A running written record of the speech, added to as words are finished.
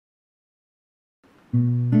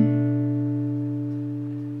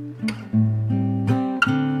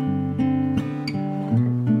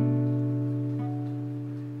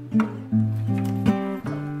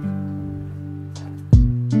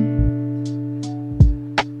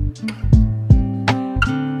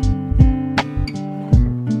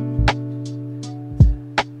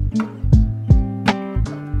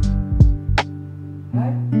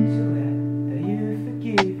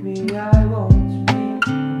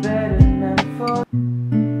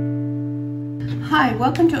Hi,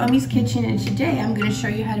 welcome to Omi's Kitchen, and today I'm going to show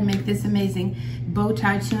you how to make this amazing bow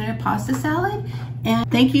tie tuna pasta salad.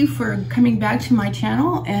 And thank you for coming back to my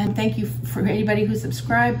channel, and thank you for anybody who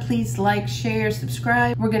subscribed. Please like, share,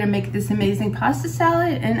 subscribe. We're going to make this amazing pasta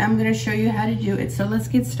salad, and I'm going to show you how to do it. So let's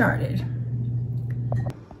get started.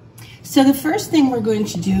 So the first thing we're going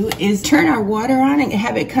to do is turn our water on and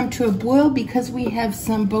have it come to a boil, because we have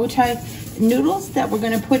some bow tie noodles that we're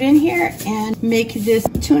going to put in here and make this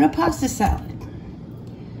tuna pasta salad.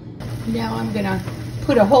 Now I'm going to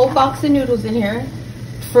put a whole box of noodles in here.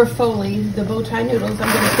 Farfalle, the bow tie noodles,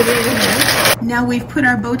 I'm going to put it in here. Now we've put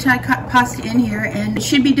our bow tie pasta in here, and it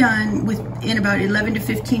should be done in about 11 to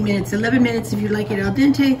 15 minutes. 11 minutes if you like it al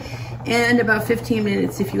dente, and about 15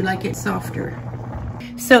 minutes if you like it softer.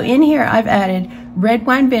 So in here I've added red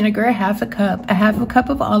wine vinegar, a half a cup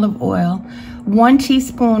of olive oil, 1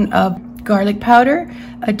 teaspoon of garlic powder,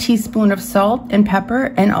 a teaspoon of salt and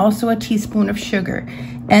pepper, and also a teaspoon of sugar.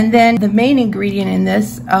 And then the main ingredient in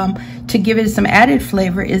this, to give it some added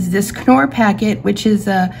flavor, is this Knorr packet, which is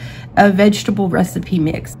a vegetable recipe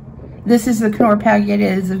mix. This is the Knorr packet.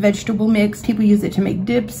 It is a vegetable mix. People use it to make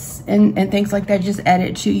dips and things like that. Just add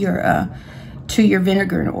it to your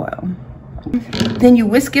vinegar and oil. Then you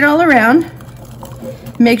whisk it all around.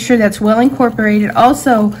 Make sure that's well incorporated.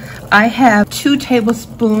 Also, I have 2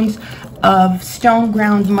 tablespoons of stone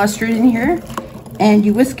ground mustard in here, and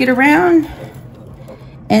you whisk it around,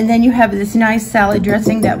 and then you have this nice salad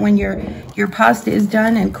dressing that when your pasta is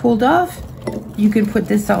done and cooled off, you can put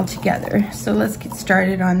this all together. So let's get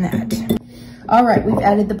started on that. All right, we've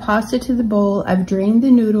added the pasta to the bowl. I've drained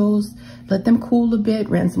the noodles, let them cool a bit,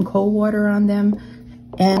 ran some cold water on them,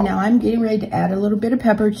 and now I'm getting ready to add a little bit of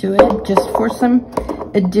pepper to it, just for some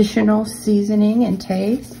additional seasoning and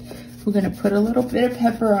taste. We're going to put a little bit of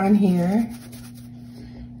pepper on here.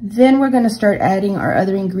 Then we're going to start adding our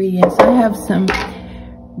other ingredients. I have some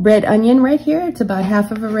red onion right here. It's about half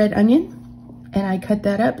of a red onion, and I cut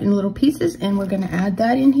that up in little pieces, and we're going to add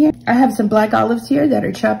that in here. I have some black olives here that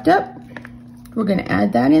are chopped up. We're going to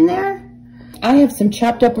add that in there. I have some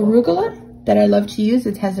chopped up arugula that I love to use.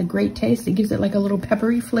 It has a great taste. It gives it like a little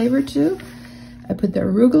peppery flavor too. I put the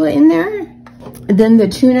arugula in there. And then the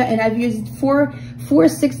tuna, and I've used four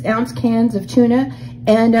 6-ounce cans of tuna,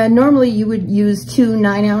 and normally you would use 2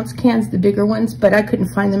 9-ounce cans, the bigger ones, but I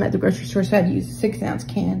couldn't find them at the grocery store, so I had to use 6-ounce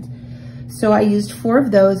cans. So I used 4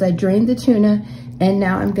 of those. I drained the tuna, and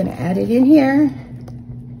now I'm going to add it in here.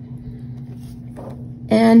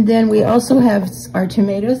 And then we also have our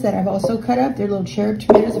tomatoes that I've also cut up. They're little cherub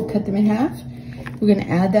tomatoes. I've cut them in half. We're going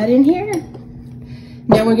to add that in here.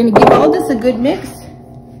 Now we're going to give all this a good mix.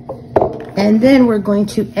 And then we're going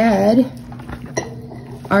to add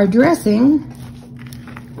our dressing,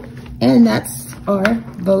 and that's our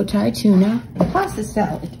bow tie tuna pasta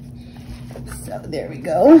salad. So there we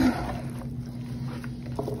go.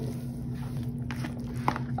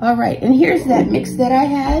 All right, and here's that mix that I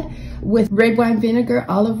had with red wine vinegar,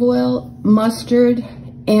 olive oil, mustard,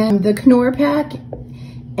 and the Knorr pack.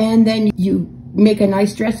 And then you make a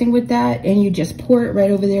nice dressing with that, and you just pour it right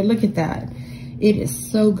over there. Look at that. It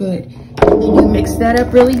is so good. And then you mix that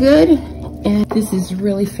up really good, and this is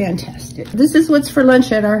really fantastic. This is what's for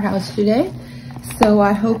lunch at our house today. So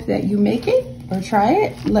I hope that you make it or try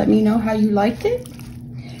it. Let me know how you liked it.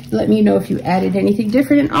 Let me know if you added anything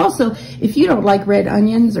different. And also, if you don't like red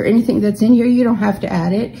onions or anything that's in here, you don't have to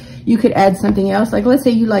add it. You could add something else. Like, let's say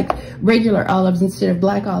you like regular olives instead of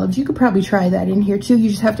black olives. You could probably try that in here too. You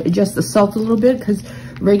just have to adjust the salt a little bit, because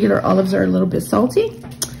regular olives are a little bit salty.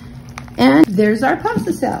 And there's our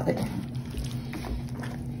pasta salad.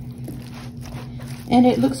 And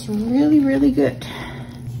it looks really, really good.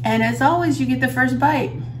 And as always, you get the first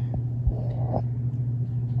bite.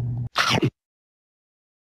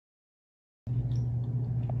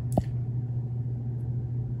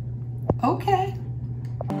 Okay.